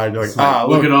outside, you're like,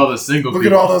 look at all the single people.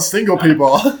 Look at all those single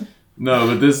people. No,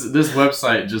 but this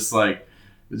website just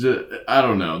I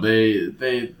don't know. They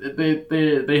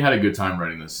had a good time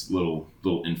writing this little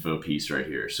info piece right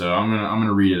here. So I'm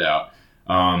gonna read it out.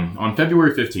 On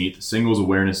February 15th, Singles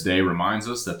Awareness Day reminds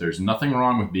us that there's nothing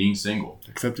wrong with being single.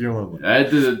 Except you're lonely.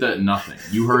 Nothing.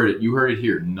 You heard it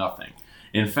here. Nothing.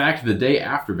 In fact, the day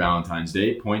after Valentine's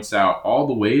Day points out all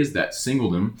the ways that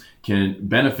singledom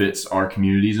benefits our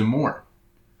communities and more.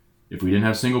 If we didn't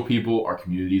have single people, our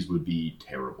communities would be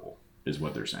terrible, is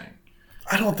what they're saying.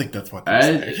 I don't think that's what they're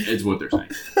saying. It's what they're saying.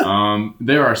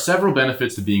 There are several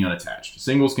benefits to being unattached.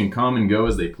 Singles can come and go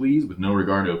as they please with no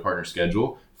regard to a partner's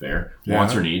schedule. Fair. Yeah.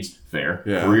 Wants or needs. Fair.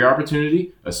 Yeah. Career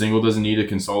opportunity. A single doesn't need to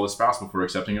consult a spouse before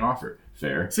accepting an offer.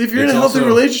 Fair. See, if you're in a healthy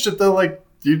relationship, though, like,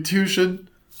 you two should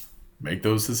make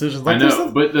those decisions. Like, I know,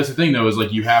 but that's the thing, though, is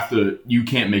like you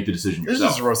can't make the decision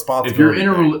yourself. This is a responsibility. If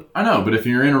you're I know, but if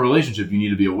you're in a relationship, you need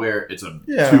to be aware it's a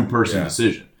two-person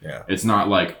decision. Yeah. It's not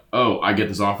like, oh, I get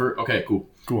this offer. Okay, cool.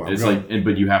 It's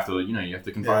but you have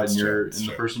to confide in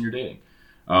the person you're dating.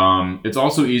 It's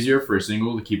also easier for a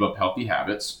single to keep up healthy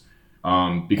habits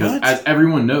because, as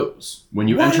everyone knows, when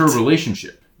you enter a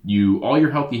relationship, all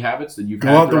your healthy habits that you've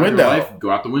had throughout your life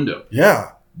go out the window.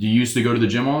 Yeah. You used to go to the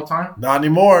gym all the time? Not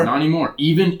anymore. Not anymore.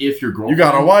 Even if your girlfriend... You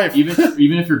got a wife.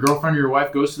 even if your girlfriend or your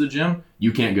wife goes to the gym,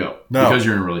 you can't go. No. Because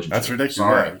you're in a relationship. That's ridiculous.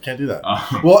 Sorry. Yeah, you can't do that.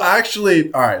 Well,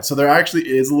 actually, all right. So there actually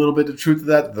is a little bit of truth to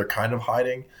that they're kind of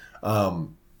hiding.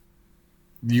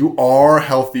 You are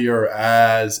healthier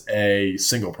as a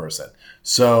single person.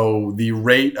 So the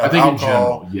rate of alcohol... in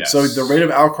general, yes. So the rate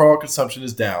of alcohol consumption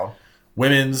is down.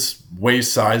 Women's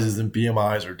waist sizes and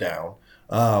BMIs are down.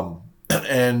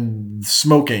 And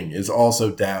smoking is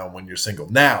also down when you're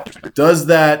single. Now, is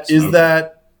that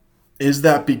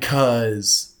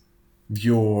because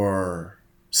you're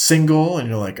single and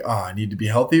you're like, I need to be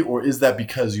healthy, or is that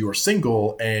because you're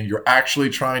single and you're actually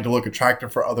trying to look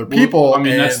attractive for other people?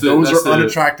 Well, those are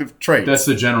unattractive traits. That's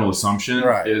the general assumption.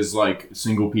 Right. Is like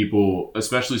single people,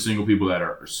 especially single people that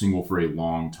are single for a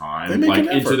long time, like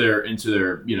into their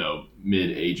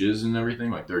mid ages and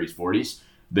everything, like 30s, 40s,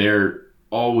 they're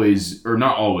always, or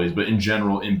not always, but in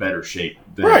general, in better shape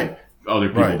than other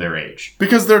people their age,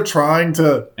 because they're trying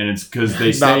to, and it's because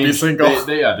they stay be single.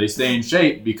 They stay in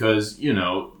shape because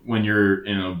when you're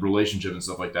in a relationship and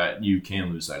stuff like that, you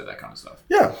can lose sight of that kind of stuff.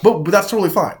 Yeah, but that's totally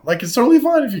fine. Like, it's totally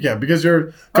fine if you can, because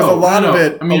a lot of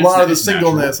the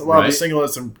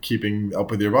singleness and keeping up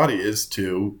with your body is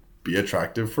to be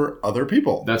attractive for other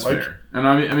people. That's fair. And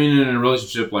I mean, in a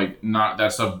relationship, like, not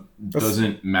that stuff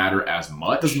doesn't matter as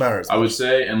much. Doesn't matter as much, I would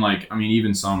say. And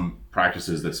even some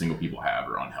practices that single people have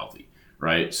are unhealthy,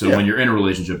 right? So when you're in a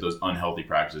relationship, those unhealthy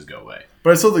practices go away.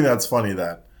 But I still think that's funny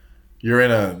that you're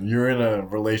in a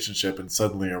relationship and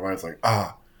suddenly your wife's like,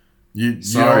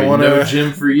 sorry, no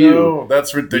gym for you. No,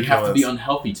 that's ridiculous. We have to be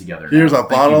unhealthy together. Here's a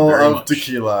bottle of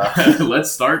tequila.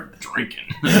 Let's start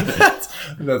drinking. That's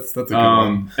a good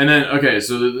one. And then,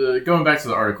 so going back to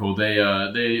the article,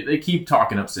 they keep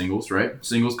talking up singles, right?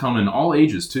 Singles come in all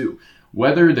ages too.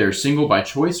 Whether they're single by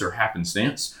choice or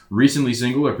happenstance, recently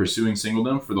single or pursuing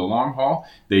singledom for the long haul,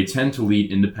 they tend to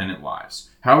lead independent lives.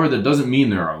 However, that doesn't mean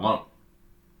they're alone.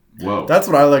 whoa. That's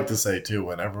what I like to say too.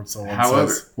 Whenever someone However,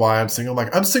 says why I'm single, I'm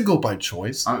like, I'm single by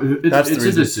choice. It's the a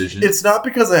reason. decision. It's not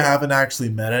because I haven't actually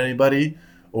met anybody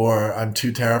or I'm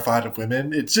too terrified of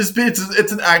women. It's just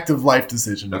it's an active life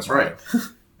decision. That's right.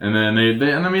 And then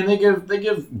they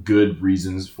give good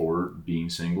reasons for being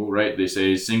single, right? They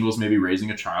say singles may be raising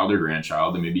a child or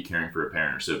grandchild. They may be caring for a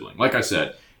parent or sibling. Like I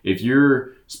said, if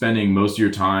you're spending most of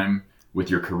your time with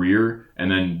your career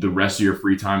and then the rest of your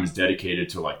free time is dedicated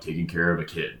to like taking care of a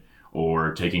kid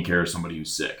or taking care of somebody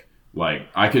who's sick, like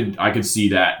I could see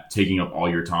that taking up all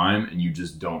your time and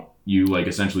you like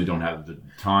essentially don't have the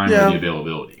time or the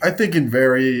availability. I think in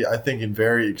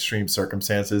very extreme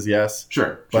circumstances, yes.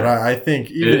 Sure. But I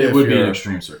think even it if would be an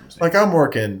extreme circumstance. Like I'm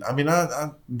working, I mean,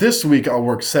 this week I'll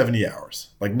work 70 hours.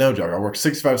 Like no joke, I'll work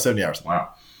 65, 70 hours.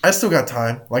 Wow. I still got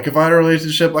time. Like if I had a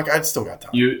relationship, like I'd still got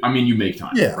time. You make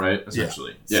time, right?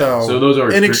 Essentially. Yeah. So those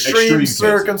are in extreme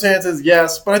circumstances,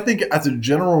 yes. But I think as a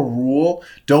general rule,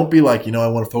 don't be like, I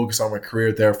want to focus on my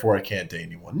career, therefore I can't date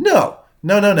anyone. No.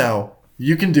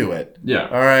 You can do it. Yeah.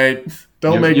 All right.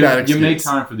 Don't make that excuse. You make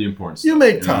time for the important stuff. You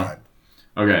make time.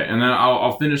 Okay, and then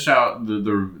I'll finish out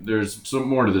there's some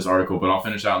more to this article, but I'll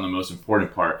finish out in the most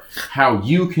important part, how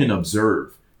you can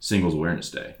observe Singles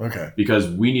Awareness Day. Okay. Because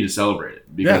we need to celebrate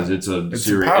it because it's a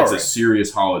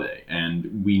serious holiday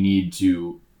and we need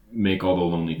to make all the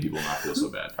lonely people not feel so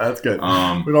bad. That's good.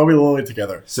 We'd all be lonely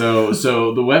together. So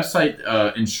the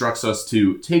website instructs us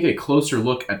to take a closer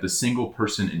look at the single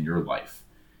person in your life.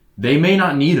 They may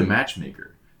not need a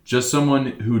matchmaker, just someone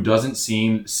who doesn't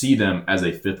see them as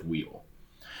a fifth wheel.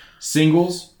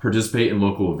 Singles participate in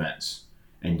local events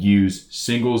and use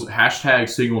hashtag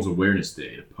Singles Awareness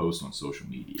Day to post on social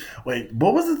media. Wait,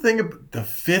 what was the thing about the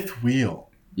fifth wheel?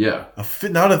 Yeah.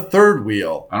 Not a third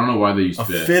wheel. I don't know why they use a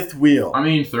fifth. Fifth wheel. I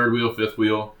mean, third wheel, fifth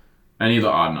wheel, any of the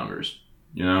odd numbers,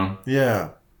 Yeah.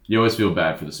 You always feel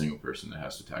bad for the single person that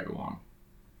has to tag along.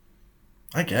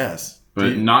 I guess.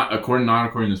 But not according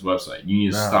to this website. You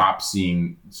need to stop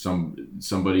seeing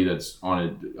somebody that's on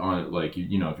it like if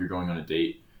you're going on a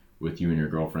date with you and your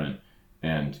girlfriend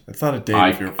and it's not a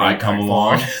date if your friend I come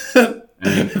along.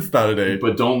 It's not a date.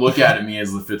 But don't look at me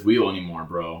as the fifth wheel anymore,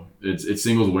 bro. It's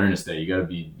Singles Awareness Day.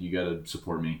 You gotta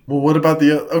support me. Well, what about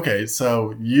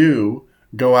so you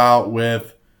go out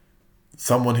with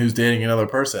someone who's dating another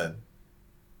person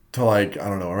to like, I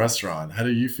don't know, a restaurant. How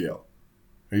do you feel?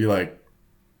 Are you like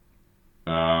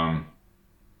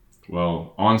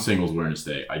well, on Singles Awareness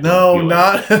Day, I don't feel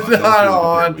not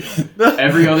on.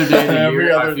 Every other day of the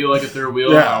year, I feel like a third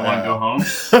wheel. Yeah, I want to go home.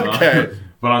 Okay.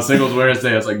 But on Singles Awareness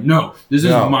Day, it's like, no, this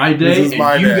is my day,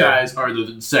 and you guys are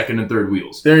the second and third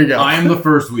wheels. There you go. I am the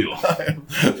first wheel.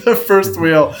 The first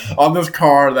wheel on this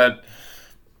car that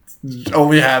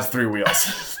only has 3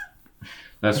 wheels.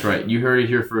 That's right. You heard it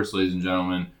here first, ladies and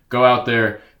gentlemen. Go out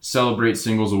there, celebrate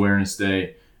Singles Awareness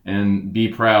Day, and be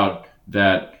proud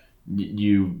that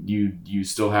you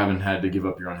still haven't had to give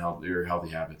up your healthy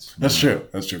habits. That's true.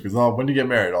 Because when you get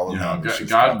married, all the time.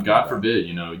 God forbid,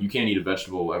 you can't eat a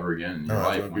vegetable ever again in your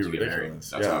life once you get married.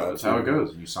 That's how it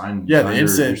goes. You sign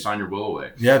your will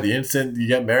away. Yeah, the instant you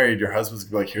get married, your husband's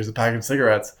like, "Here's a pack of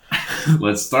cigarettes.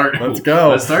 Let's start. Let's go.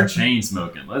 Let's start chain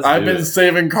smoking. I've been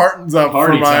saving cartons up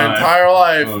for my entire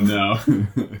life. Oh no."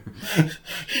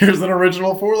 Here's an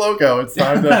original Four Loko. It's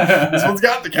time to. This one's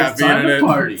got the caffeine in it.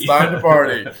 It's time to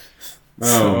party.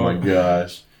 Oh my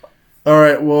gosh. All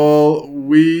right. Well,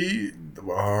 we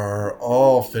are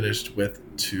all finished with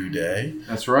today.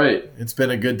 That's right. It's been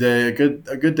a good day. A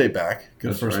good day back.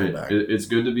 Good first one back. It's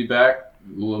good to be back.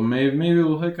 Maybe a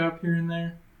little hiccup here and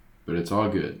there, but it's all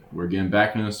good. We're getting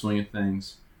back into the swing of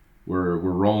things. We're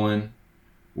rolling.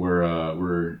 We're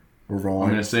rolling. I'm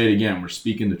going to say it again. We're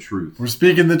speaking the truth. We're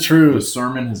speaking the truth. The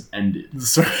sermon has ended. The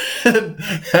sermon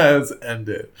has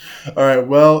ended. All right.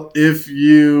 Well, if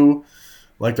you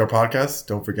liked our podcast,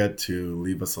 don't forget to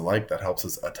leave us a like. That helps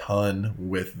us a ton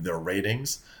with the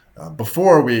ratings.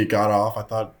 Before we got off,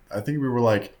 I think we were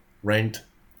like ranked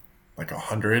like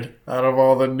 100 out of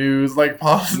all the news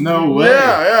possible. No way.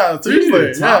 Yeah, seriously.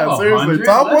 Dude, seriously.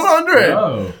 Top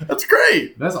 100. That's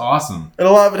great. That's awesome. And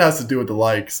a lot of it has to do with the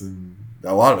likes and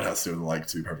a lot of it has to do with the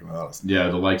likes, to be perfectly honest. Yeah,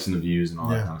 the likes and the views and all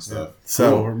that kind of stuff. Yeah.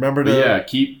 So remember to... But yeah,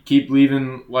 keep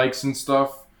leaving likes and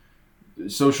stuff.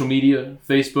 Social media,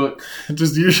 Facebook.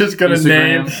 You're just gonna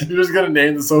name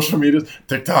the social medias.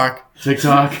 TikTok.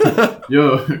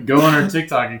 Yo, go on our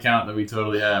TikTok account that we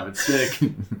totally have. It's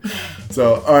sick.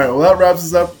 So, all right. Well, that wraps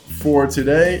us up for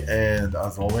today. And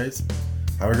as always,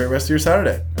 have a great rest of your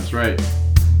Saturday. That's right.